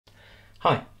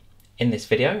Hi, in this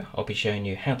video I'll be showing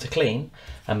you how to clean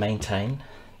and maintain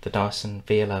the Dyson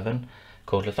V11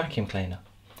 cordless vacuum cleaner.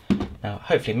 Now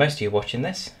hopefully most of you watching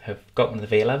this have got one of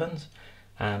the V11s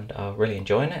and are really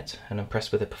enjoying it and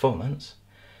impressed with the performance.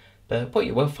 But what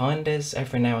you will find is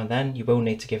every now and then you will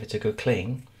need to give it a good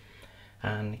clean,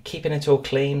 and keeping it all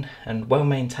clean and well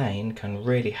maintained can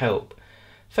really help,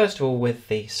 first of all with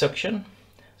the suction,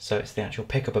 so it's the actual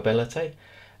pickup ability,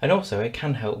 and also it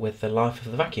can help with the life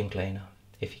of the vacuum cleaner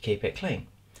if you keep it clean.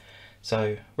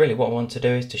 So really what I want to do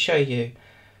is to show you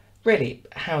really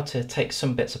how to take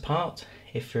some bits apart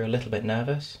if you're a little bit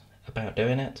nervous about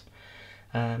doing it.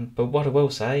 But what I will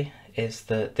say is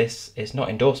that this is not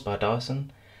endorsed by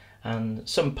Dyson, and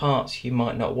some parts you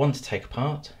might not want to take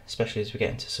apart, especially as we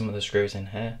get into some of the screws in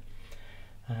here.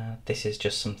 This is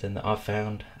just something that I've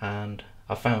found, and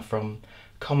I've found from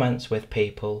comments with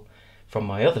people from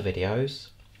my other videos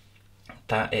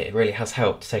that it really has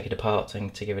helped to take it apart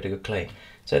and to give it a good clean.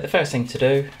 So the first thing to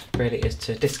do really is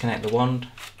to disconnect the wand.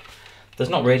 There's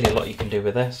not really a lot you can do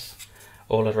with this.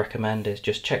 All I'd recommend is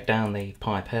just check down the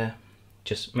pipe here,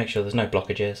 just make sure there's no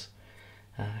blockages,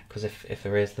 because if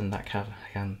there is, then that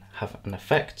can have an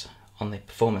effect on the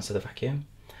performance of the vacuum.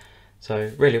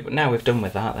 So really now we've done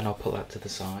with that, then I'll put that to the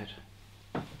side.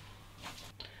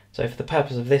 So for the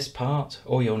purpose of this part,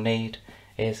 all you'll need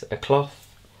is a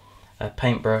cloth, a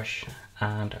paintbrush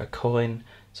and a coin.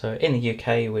 So in the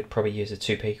UK we'd probably use a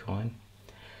 2p coin.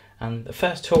 And the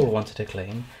first tool I wanted to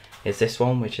clean is this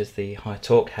one, which is the high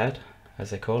torque head,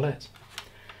 as they call it.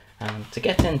 And to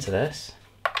get into this,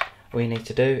 all you need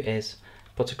to do is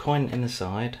put a coin in the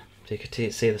side, so you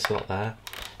can see the slot there.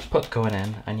 Put the coin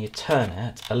in and you turn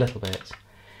it a little bit.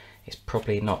 It's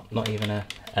probably not even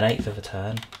an eighth of a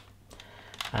turn.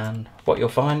 And what you'll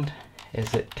find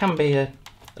is it can be a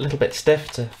little bit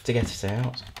stiff to get it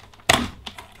out,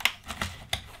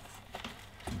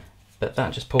 but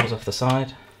that just pulls off the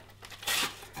side.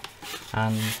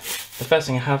 And the first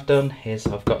thing I have done is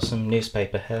I've got some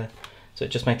newspaper here, so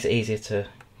it just makes it easier to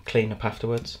clean up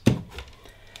afterwards.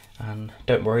 And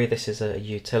don't worry, this is a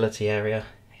utility area,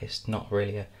 it's not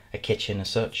really a kitchen as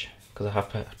such, because I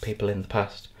have had people in the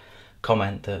past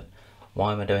comment that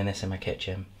why am I doing this in my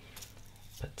kitchen,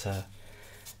 but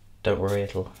don't worry,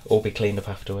 it'll all be cleaned up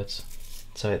afterwards.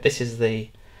 So this is the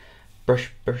brush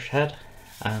head,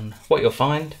 and what you'll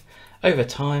find over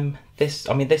time, this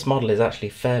model is actually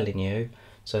fairly new,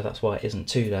 so that's why it isn't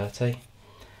too dirty.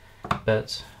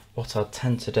 But what I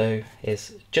tend to do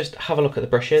is just have a look at the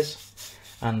brushes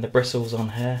and the bristles on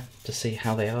here to see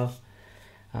how they are.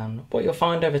 And what you'll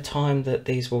find over time that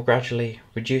these will gradually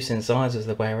reduce in size as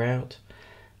they wear out,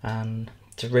 and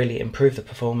to really improve the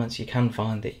performance you can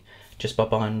find that just by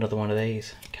buying another one of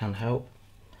these can help.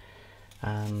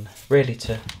 And really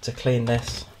to clean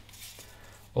this,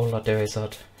 all I'd do is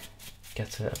I'd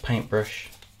get a paintbrush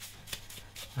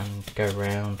and go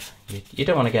round. You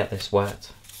don't want to get this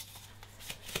wet.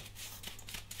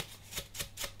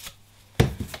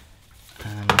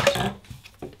 And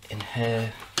in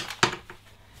here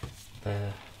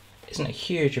there isn't a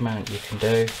huge amount you can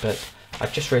do, but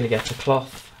I'd just really get a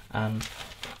cloth, and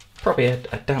probably a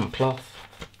damp cloth.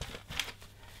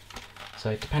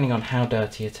 So depending on how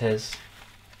dirty it is,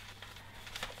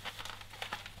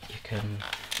 you can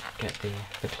get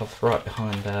the cloth right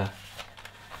behind there.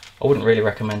 I wouldn't really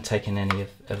recommend taking any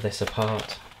of this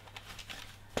apart.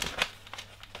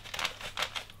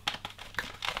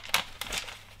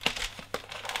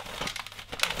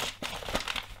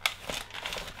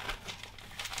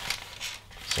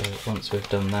 So once we've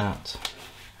done that,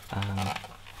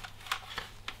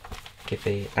 give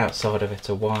the outside of it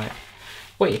a wipe.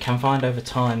 What you can find over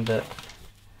time that,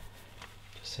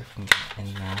 just see if we can get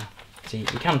in there, so you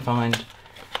can find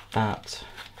that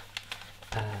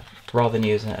rather than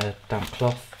using a damp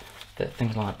cloth, that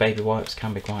things like baby wipes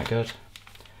can be quite good,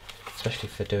 especially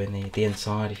for doing the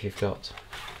inside if you've got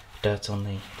dirt on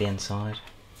the inside.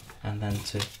 And then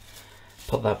to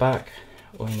put that back,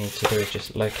 all you need to do is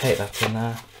just locate that in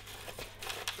there,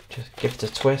 just give it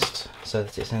a twist so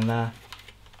that it's in there.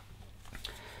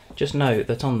 Just note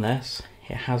that on this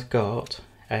it has got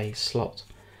a slot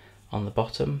on the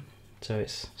bottom, so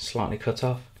it's slightly cut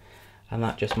off, and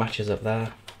that just matches up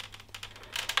there.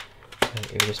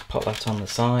 So you just pop that on the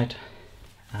side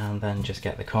and then just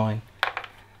get the coin,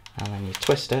 and then you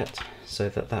twist it so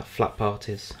that that flat part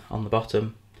is on the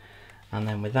bottom, and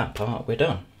then with that part we're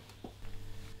done.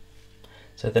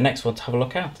 So the next one to have a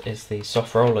look at is the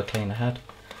soft roller cleaner head.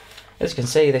 As you can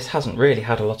see, this hasn't really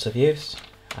had a lot of use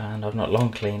and I've not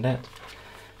long cleaned it,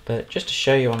 but just to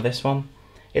show you on this one,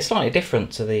 it's slightly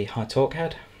different to the high torque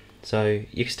head. So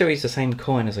you can still use the same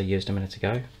coin as I used a minute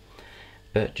ago,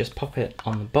 but just pop it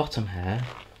on the bottom here,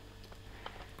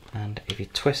 and if you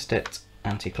twist it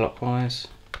anti-clockwise,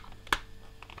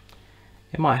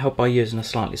 it might help by using a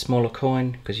slightly smaller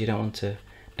coin because you don't want to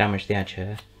damage the edge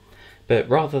here. But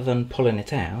rather than pulling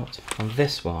it out, on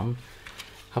this one,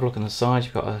 have a look on the side,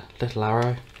 you've got a little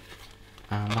arrow,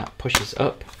 and that pushes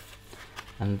up,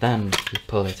 and then you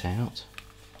pull it out.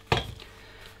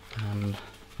 And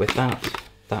with that,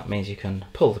 that means you can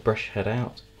pull the brush head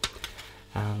out.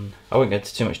 And I won't go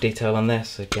into too much detail on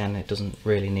this, again it doesn't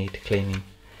really need cleaning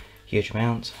huge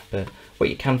amount, but what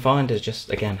you can find is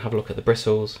just, again, have a look at the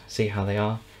bristles, see how they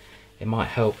are. It might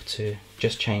help to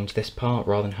just change this part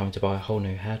rather than having to buy a whole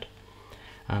new head.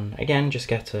 And again, just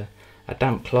get a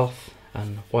damp cloth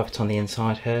and wipe it on the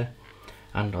inside here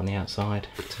and on the outside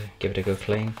to give it a good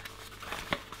clean.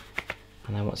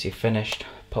 And then once you've finished,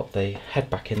 pop the head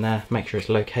back in there, make sure it's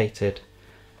located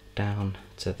down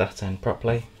to that end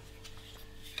properly,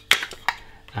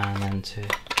 and then to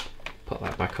put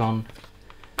that back on,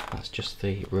 that's just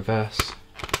the reverse,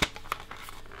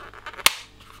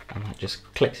 and that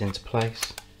just clicks into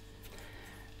place,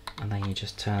 and then you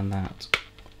just turn that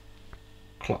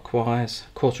clockwise,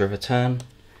 quarter of a turn,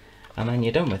 and then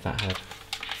you're done with that head.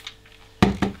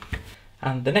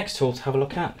 And the next tool to have a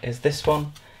look at is this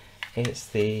one. It's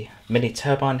the mini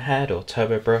turbine head or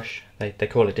turbo brush, they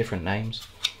call it different names,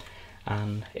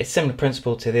 and it's similar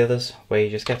principle to the others, where you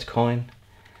just get a coin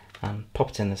and pop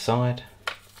it in the side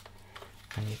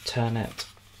and you turn it.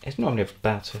 It's normally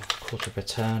about a quarter of a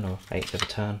turn or eighth of a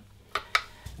turn.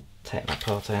 Take that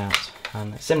part out,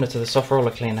 and similar to the soft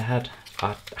roller cleaner head,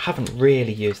 I haven't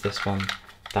really used this one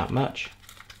that much,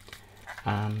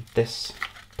 and this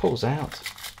pulls out.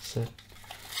 It's a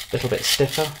little bit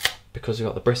stiffer because we've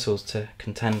got the bristles to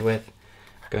contend with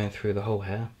going through the whole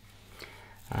hair,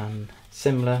 and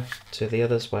similar to the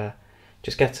others where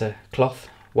just get a cloth,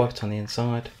 wipe it on the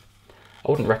inside. I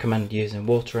wouldn't recommend using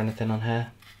water or anything on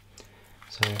hair,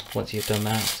 so once you've done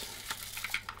that,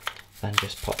 then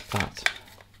just pop that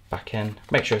back in,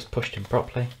 make sure it's pushed in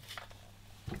properly,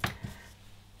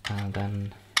 and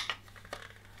then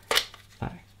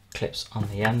that clips on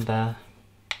the end there.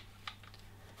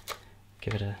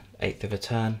 Give it an eighth of a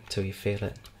turn till you feel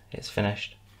it's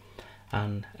finished.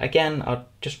 And again, I'd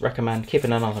just recommend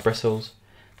keeping an eye on the bristles,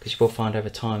 because you will find over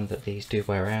time that these do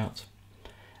wear out,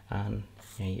 and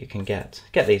you can get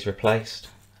these replaced.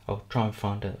 I'll try and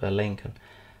find a link and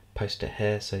post it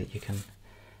here so that you can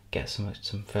get some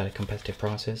fairly competitive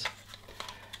prices.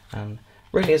 And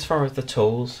really, as far as the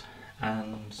tools,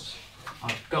 and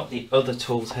I've got the other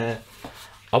tools here,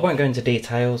 I won't go into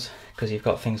details because you've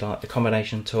got things like the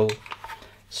combination tool,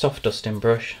 soft dusting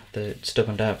brush, the stub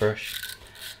and dirt brush.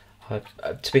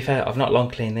 To be fair, I've not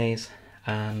long cleaned these,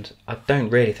 and I don't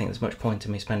really think there's much point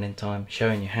in me spending time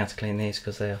showing you how to clean these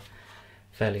because they are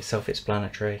fairly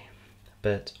self-explanatory.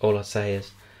 But all I say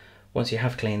is, once you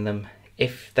have cleaned them,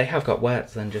 if they have got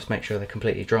wet, then just make sure they're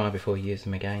completely dry before you use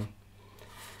them again.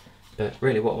 But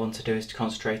really what I want to do is to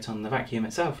concentrate on the vacuum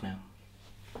itself now.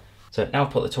 So now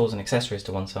I'll put the tools and accessories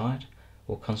to one side,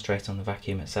 we'll concentrate on the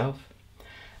vacuum itself.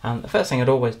 And the first thing I'd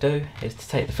always do is to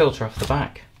take the filter off the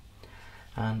back.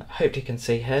 And I hope you can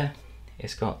see here,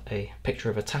 it's got a picture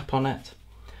of a tap on it.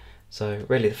 So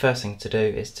really the first thing to do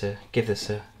is to give this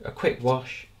a quick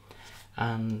wash.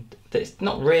 And it's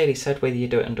not really said whether you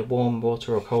do it under warm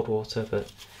water or cold water,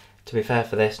 but to be fair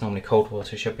for this, normally cold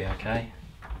water should be okay.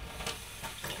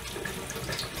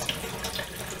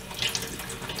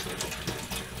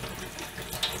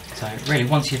 So really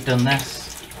once you've done this,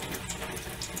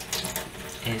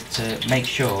 is to make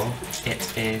sure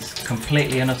it is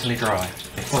completely and utterly dry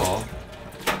before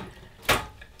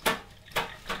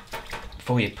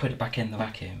you put it back in the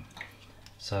vacuum.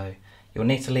 So you'll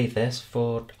need to leave this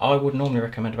for, I would normally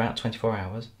recommend about 24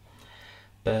 hours.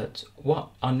 But what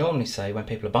I normally say when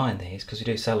people are buying these, because we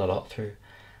do sell a lot through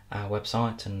our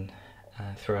website and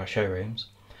through our showrooms,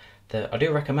 that I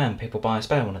do recommend people buy a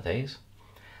spare one of these.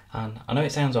 And I know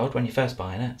it sounds odd when you're first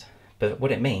buying it, but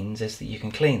what it means is that you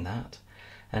can clean that.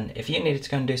 And if you needed to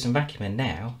go and do some vacuuming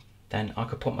now, then I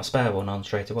could put my spare one on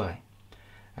straight away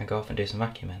and go off and do some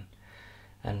vacuuming.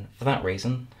 And for that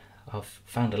reason, I've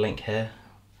found a link here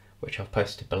which I've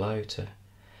posted below to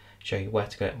show you where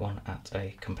to get one at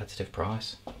a competitive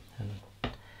price. And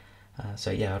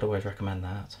so yeah, I'd always recommend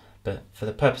that. But for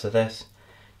the purpose of this,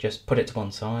 just put it to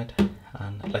one side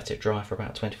and let it dry for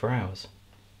about 24 hours.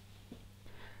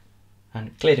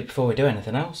 And clearly before we do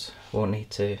anything else, we'll need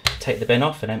to take the bin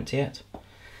off and empty it.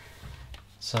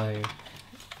 So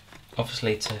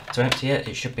obviously to empty it,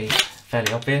 it should be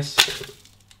fairly obvious,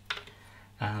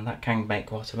 and that can make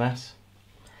quite a mess.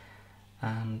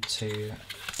 And to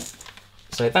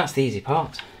So that's the easy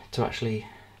part, to actually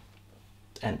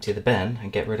empty the bin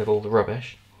and get rid of all the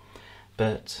rubbish.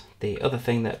 But the other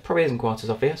thing that probably isn't quite as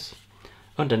obvious,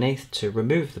 underneath to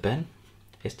remove the bin,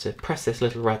 is to press this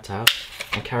little red tab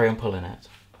and carry on pulling it.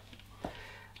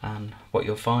 And what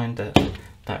you'll find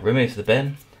that removes the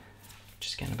bin,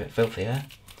 just getting a bit filthy here,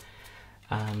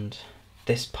 and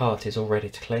this part is all ready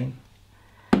to clean.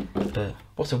 But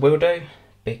what I will do,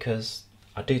 because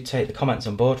I do take the comments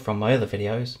on board from my other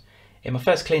videos, in my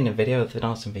first cleaning video of the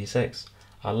Dyson V6,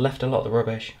 I left a lot of the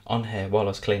rubbish on here while I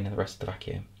was cleaning the rest of the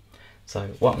vacuum. So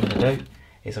what I'm going to do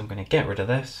is I'm going to get rid of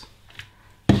this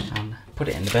and put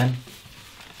it in the bin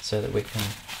so that we can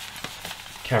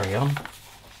carry on.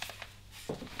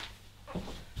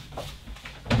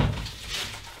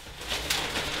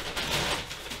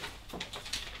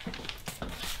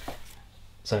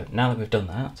 So now that we've done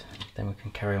that, then we can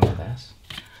carry on with this.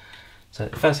 So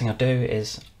the first thing I do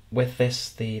is, with this,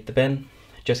 the bin,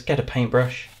 just get a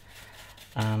paintbrush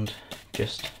and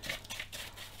just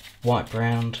wipe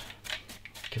round,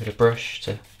 give it a brush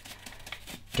to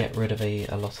get rid of a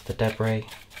lot of the debris.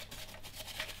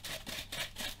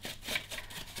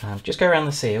 And just go around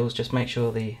the seals, just make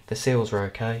sure the seals are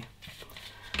okay.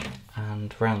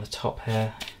 And around the top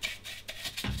here.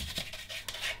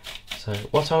 So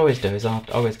what I always do is I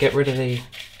always get rid of the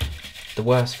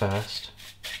worst first,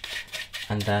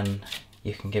 and then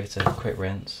you can give it a quick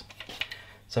rinse.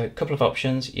 So a couple of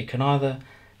options, you can either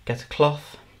get a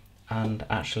cloth and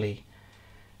actually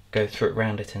go through it,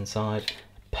 round it inside.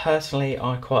 Personally,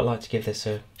 I quite like to give this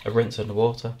a rinse under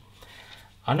water.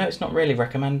 I know it's not really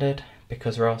recommended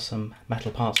because there are some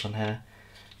metal parts on here,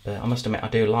 but I must admit I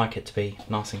do like it to be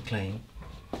nice and clean.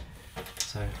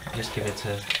 So just give it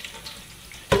a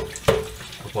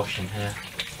wash in here.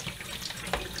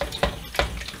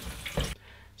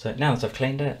 So now that I've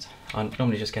cleaned it, I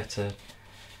normally just get a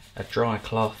dry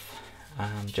cloth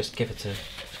and just give it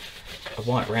a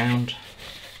wipe round,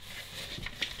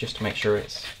 just to make sure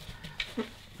it's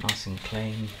nice and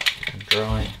clean and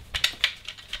dry.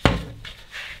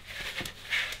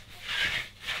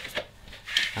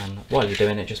 And while you're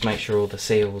doing it, just make sure all the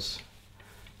seals,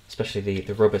 especially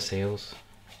the rubber seals,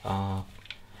 are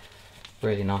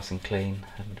really nice and clean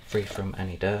and free from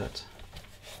any dirt.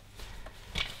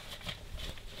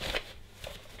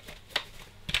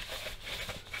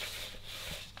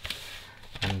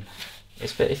 And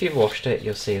if you've washed it,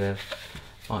 you'll see there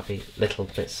might be little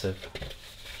bits of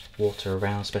water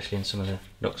around, especially in some of the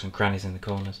nooks and crannies in the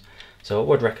corners. So I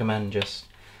would recommend just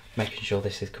making sure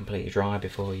this is completely dry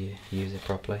before you use it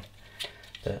properly.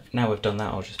 But now we've done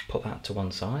that, I'll just put that to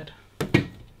one side.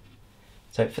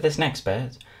 So for this next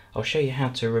bit, I'll show you how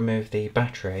to remove the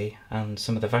battery and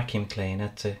some of the vacuum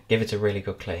cleaner to give it a really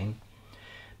good clean.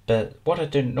 But what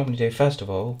I normally do first of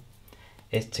all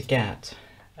is to get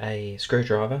a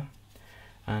screwdriver,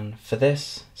 and for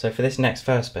this next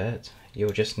first bit,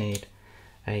 you'll just need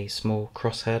a small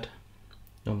crosshead,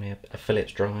 normally a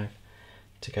Phillips drive,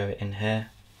 to go in here,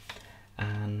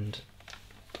 and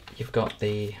you've got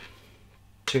the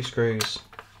 2 screws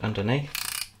underneath.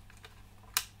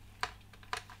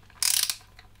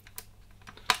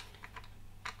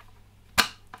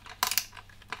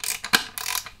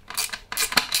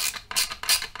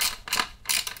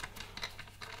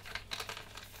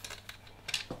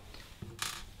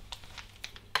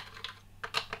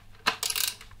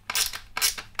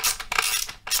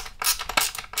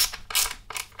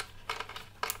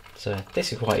 So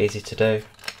this is quite easy to do,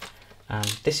 and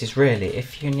this is really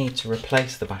if you need to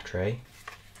replace the battery.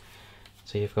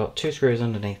 So you've got 2 screws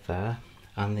underneath there,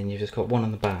 and then you've just got one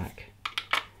on the back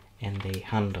in the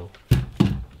handle.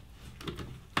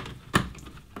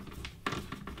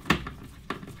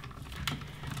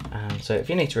 And so if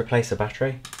you need to replace the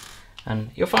battery, and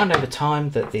you'll find over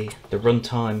time that the run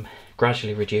time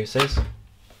gradually reduces,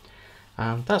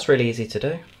 and that's really easy to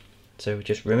do. So we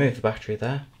just remove the battery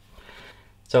there.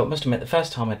 So I must admit, the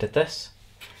first time I did this,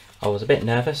 I was a bit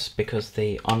nervous because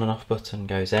the on and off button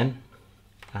goes in,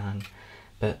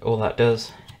 but all that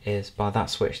does is, by that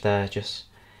switch there, just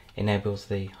enables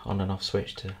the on and off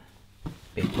switch to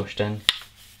be pushed in.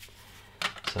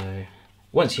 So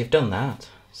once you've done that,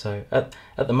 so at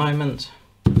the moment,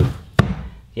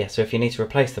 yeah, so if you need to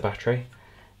replace the battery,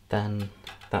 then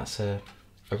that's a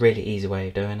really easy way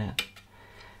of doing it.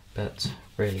 But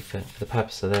really for the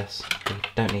purpose of this, you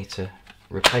don't need to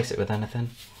replace it with anything.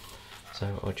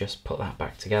 So I'll just put that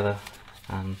back together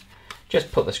and just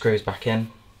put the screws back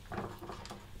in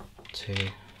to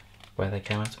where they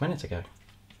came out a minute ago.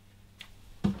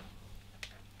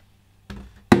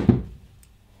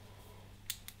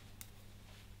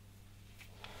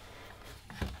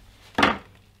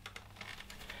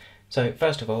 So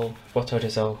first of all, what I'll do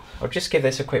is I'll just give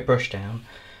this a quick brush down,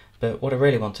 but what I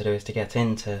really want to do is to get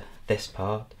into this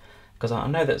part, because I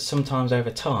know that sometimes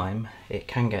over time it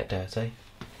can get dirty.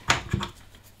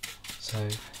 So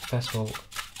first of all,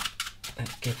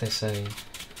 let's give this a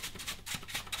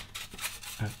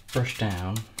brush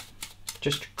down,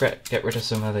 just to get rid of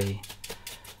some of the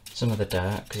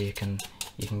dirt, because you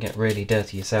can get really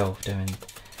dirty yourself doing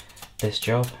this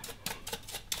job.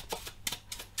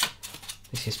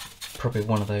 This is probably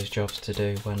one of those jobs to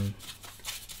do when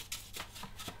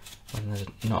there's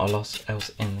not a lot else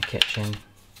in the kitchen.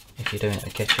 If you're doing it in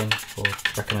the kitchen, or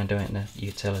recommend doing it in a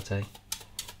utility.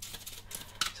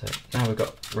 So now we've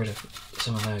got rid of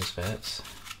some of those bits.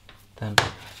 Then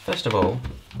first of all,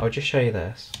 I'll just show you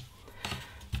this,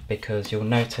 because you'll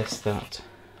notice that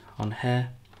on here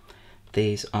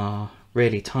these are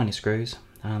really tiny screws,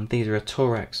 and these are a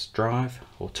Torx drive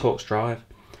or Torx drive,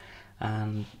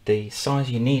 and the size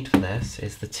you need for this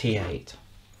is the T8.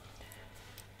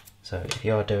 So if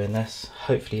you are doing this,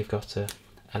 hopefully you've got a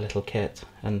little kit,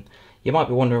 and you might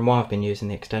be wondering why I've been using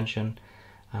the extension,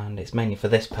 and it's mainly for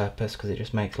this purpose, because it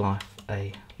just makes life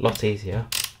a lot easier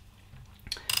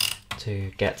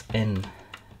to get in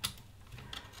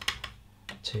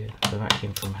to the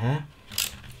vacuum from here.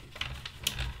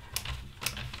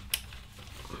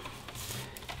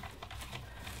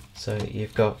 So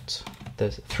you've got,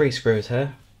 there's 3 screws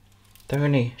here. They're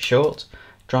only short.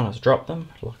 Try not to drop them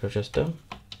like I've just done.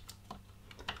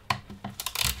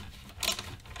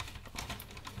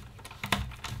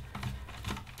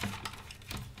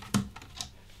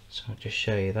 So I'll just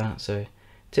show you that. So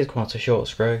it is quite a short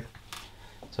screw.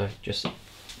 So just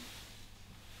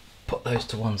put those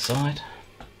to one side.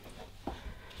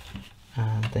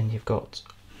 And then you've got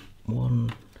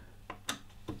one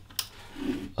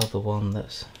other one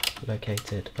that's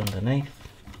located underneath.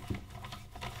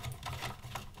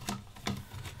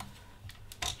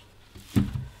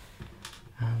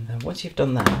 And then once you've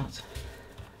done that,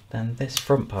 then this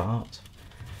front part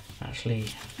actually,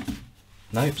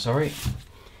 nope, sorry,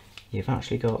 you've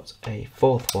actually got a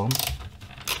 4th one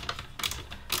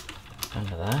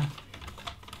under there.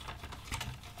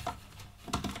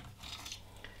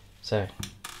 So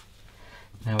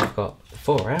now we've got the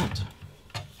 4 out,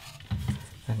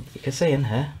 and you can see in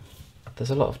here there's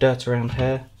a lot of dirt around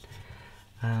here,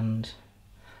 and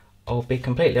I'll be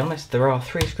completely honest, there are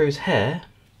 3 screws here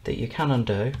that you can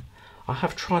undo. I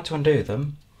have tried to undo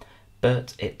them,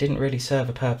 but it didn't really serve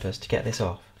a purpose to get this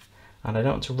off, and I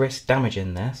don't want to risk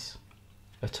damaging this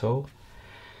at all.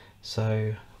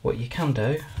 So what you can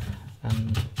do,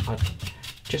 and I'd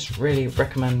just really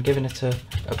recommend giving it a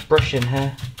brush in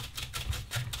here,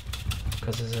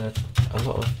 because there's a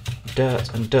lot of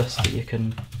dirt and dust that you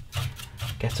can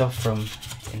get off from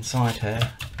inside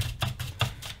here.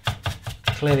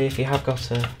 Clearly, if you have got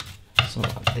some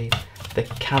like the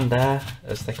canned air,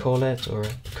 as they call it, or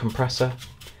a compressor,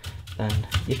 then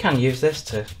you can use this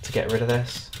to get rid of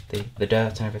this, the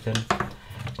dirt and everything.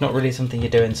 It's not really something you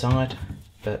do inside,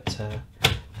 but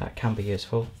that can be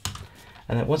useful.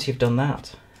 And then once you've done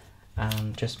that,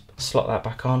 and just slot that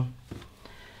back on,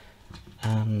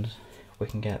 and we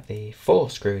can get the 4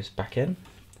 screws back in.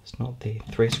 It's not the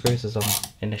 3 screws as I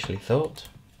initially thought.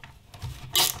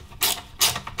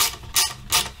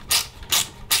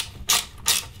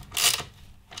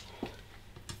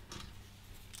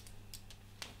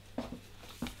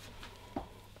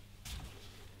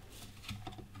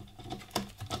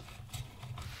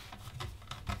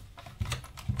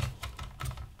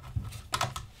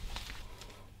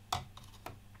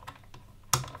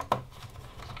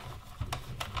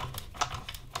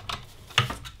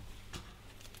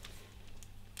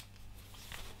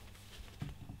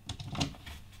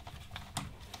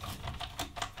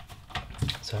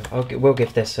 So we'll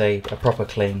give this a proper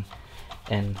clean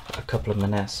in a couple of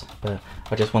minutes, but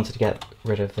I just wanted to get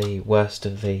rid of the worst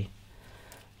of the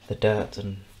dirt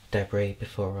and debris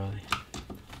before I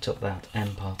took that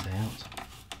end part out.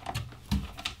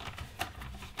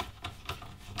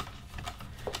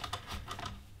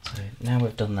 So now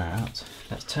we've done that,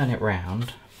 let's turn it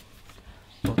round.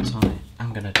 What I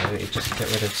am going to do is just get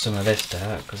rid of some of this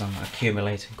dirt, because I'm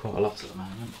accumulating quite a lot at the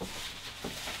moment.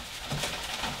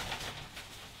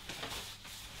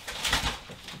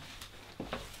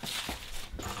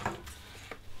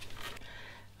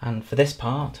 And for this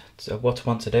part, so what I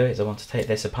want to do is I want to take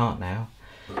this apart now,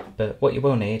 but what you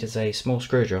will need is a small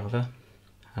screwdriver,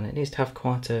 and it needs to have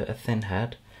quite a thin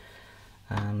head,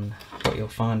 and what you'll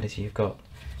find is you've got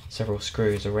several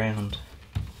screws around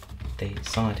the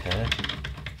side here,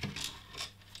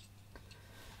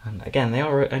 and again they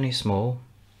are only small,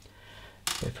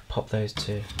 so if I pop those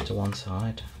to one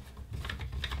side,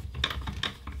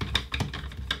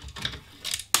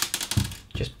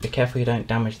 Just be careful you don't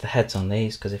damage the heads on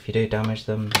these, because if you do damage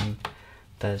them, then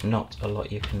there's not a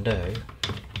lot you can do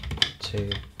to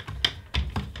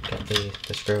get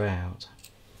the screw out.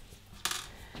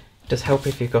 It does help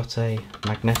if you've got a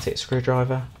magnetic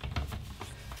screwdriver.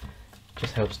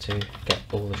 Just helps to get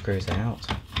all the screws out.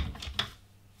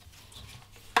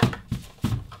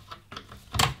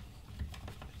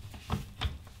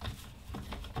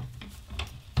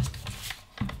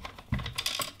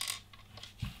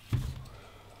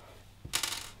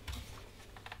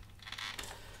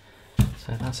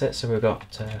 So that's it, so we've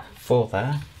got 4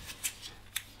 there,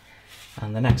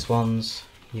 and the next ones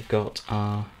you've got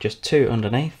are just 2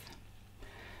 underneath.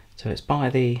 So it's by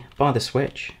the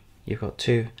switch, you've got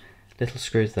 2 little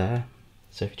screws there,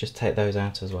 so if you just take those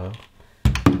out as well.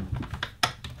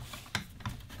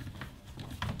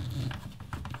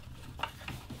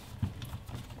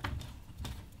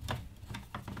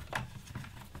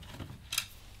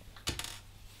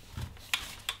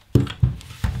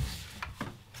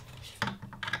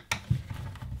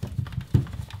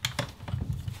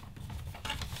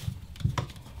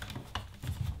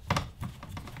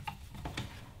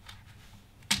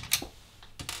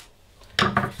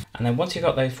 And then once you've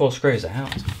got those 4 screws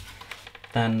out,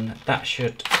 then it's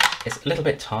a little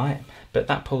bit tight, but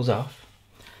that pulls off,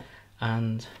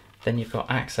 and then you've got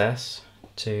access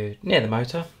to near the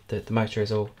motor. The motor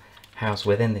is all housed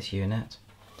within this unit.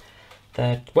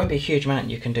 There won't be a huge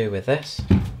amount you can do with this.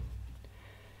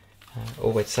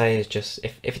 All we'd say is just,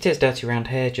 if it is dirty around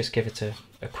here, just give it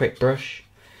a quick brush.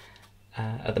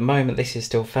 At the moment this is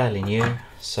still fairly new,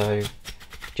 so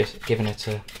just giving it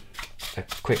a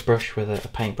quick brush with a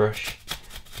paintbrush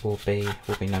will be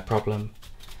no problem.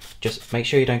 Just make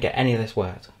sure you don't get any of this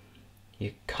wet.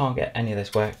 You can't get any of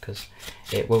this wet because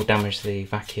it will damage the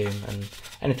vacuum, and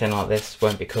anything like this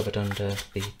won't be covered under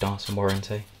the Dyson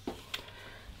warranty.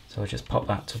 So I'll just pop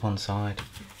that to one side,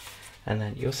 and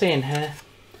then you'll see in here,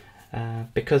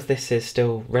 because this is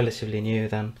still relatively new,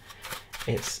 then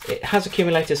it has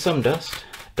accumulated some dust,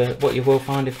 but what you will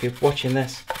find if you're watching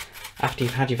this after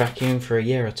you've had your vacuum for a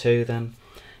year or 2, then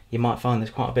you might find there's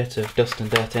quite a bit of dust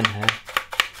and dirt in here.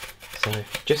 So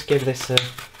just give this a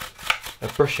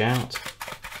brush out,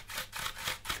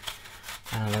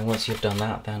 and then once you've done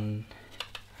that, then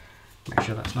make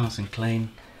sure that's nice and clean,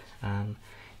 and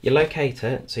you locate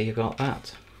it. So you've got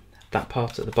that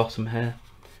part at the bottom here,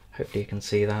 hopefully you can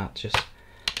see that, just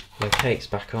locates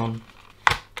back on.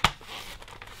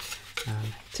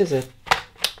 It is a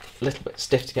little bit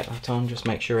stiff to get that on, just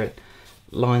make sure it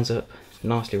lines up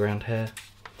nicely around here.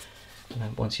 And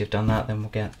then once you've done that, then we'll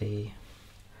get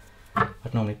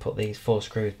I'd normally put these 4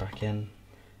 screws back in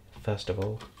first of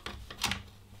all.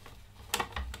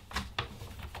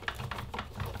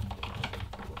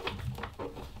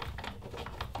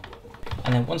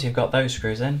 And then once you've got those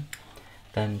screws in,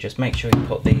 then just make sure you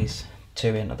put these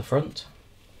 2 in at the front.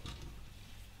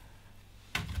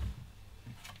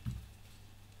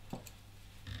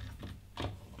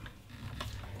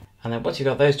 And then once you've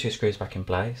got those 2 screws back in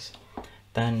place,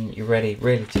 then you're ready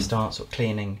really to start sort of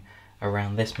cleaning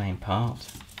around this main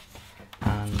part.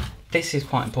 And this is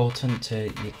quite important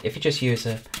if you just use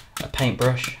a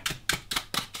paintbrush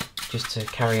just to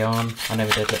carry on. I know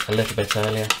we did it a little bit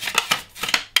earlier,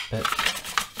 but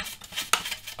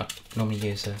I normally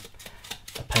use a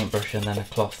paintbrush and then a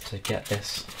cloth to get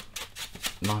this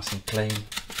nice and clean.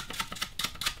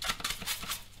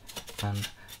 And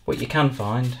what you can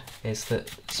find is that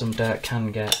some dirt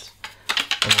can get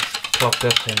almost clogged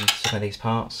up in some of these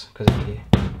parts, because if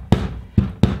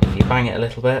you bang it a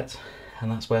little bit, and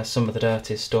that's where some of the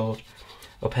dirt is stored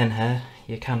up in here,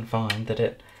 you can find that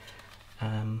it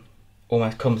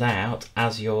almost comes out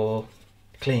as you're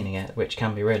cleaning it, which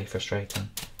can be really frustrating.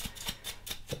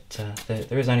 But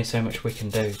there is only so much we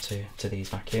can do to these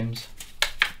vacuums,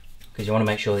 because you want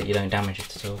to make sure that you don't damage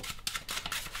it at all.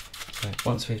 So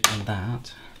once we've done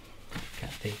that,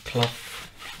 get the cloth,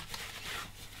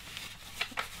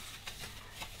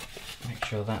 make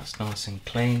sure that's nice and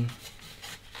clean.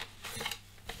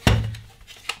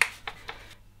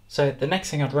 So the next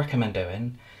thing I'd recommend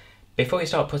doing, before you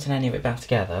start putting any of it back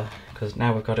together, because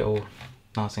now we've got it all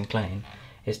nice and clean,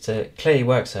 is to clear your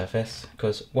work surface,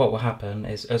 because what will happen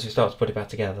is as we start to put it back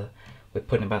together, we're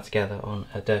putting it back together on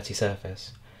a dirty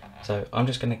surface. So I'm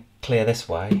just going to clear this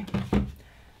way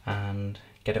and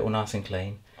get it all nice and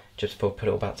clean just before we put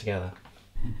it all back together.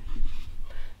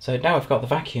 So now we've got the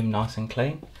vacuum nice and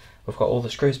clean, we've got all the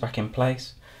screws back in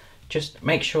place. Just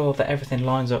make sure that everything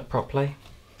lines up properly,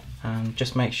 and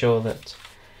just make sure that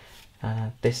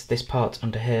this part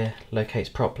under here locates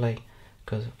properly,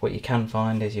 because what you can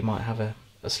find is you might have a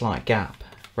slight gap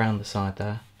around the side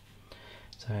there.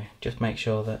 So just make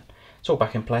sure that it's all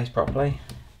back in place properly,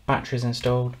 batteries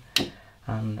installed,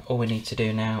 and all we need to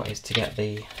do now is to get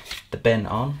the bin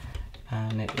on,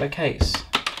 and it locates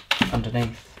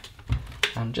underneath.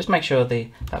 And just make sure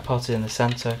that part is in the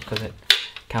centre, because it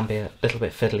can be a little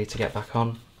bit fiddly to get back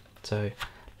on. So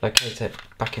locate it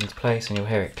back into place and you'll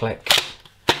hear it click.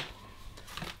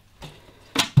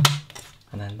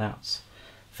 And then that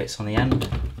fits on the end.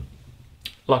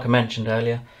 Like I mentioned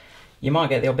earlier, you might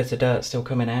get the odd bit of dirt still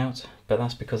coming out, but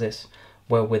that's because it's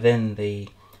well within the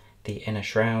inner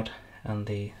shroud, and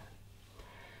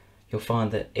you'll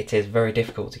find that it is very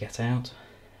difficult to get out,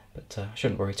 but I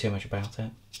shouldn't worry too much about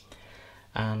it.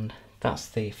 And that's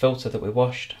the filter that we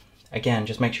washed. Again,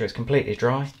 just make sure it's completely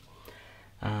dry.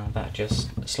 That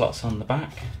just slots on the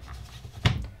back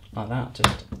like that.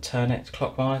 Just turn it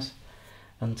clockwise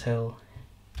until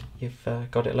you've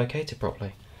got it located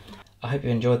properly. I hope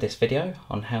you enjoyed this video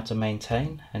on how to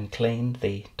maintain and clean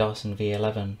the Dyson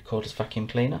V11 cordless vacuum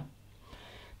cleaner.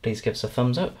 Please give us a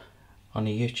thumbs up on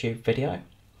the YouTube video,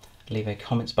 leave a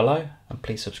comments below, and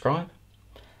please subscribe.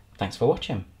 Thanks for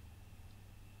watching.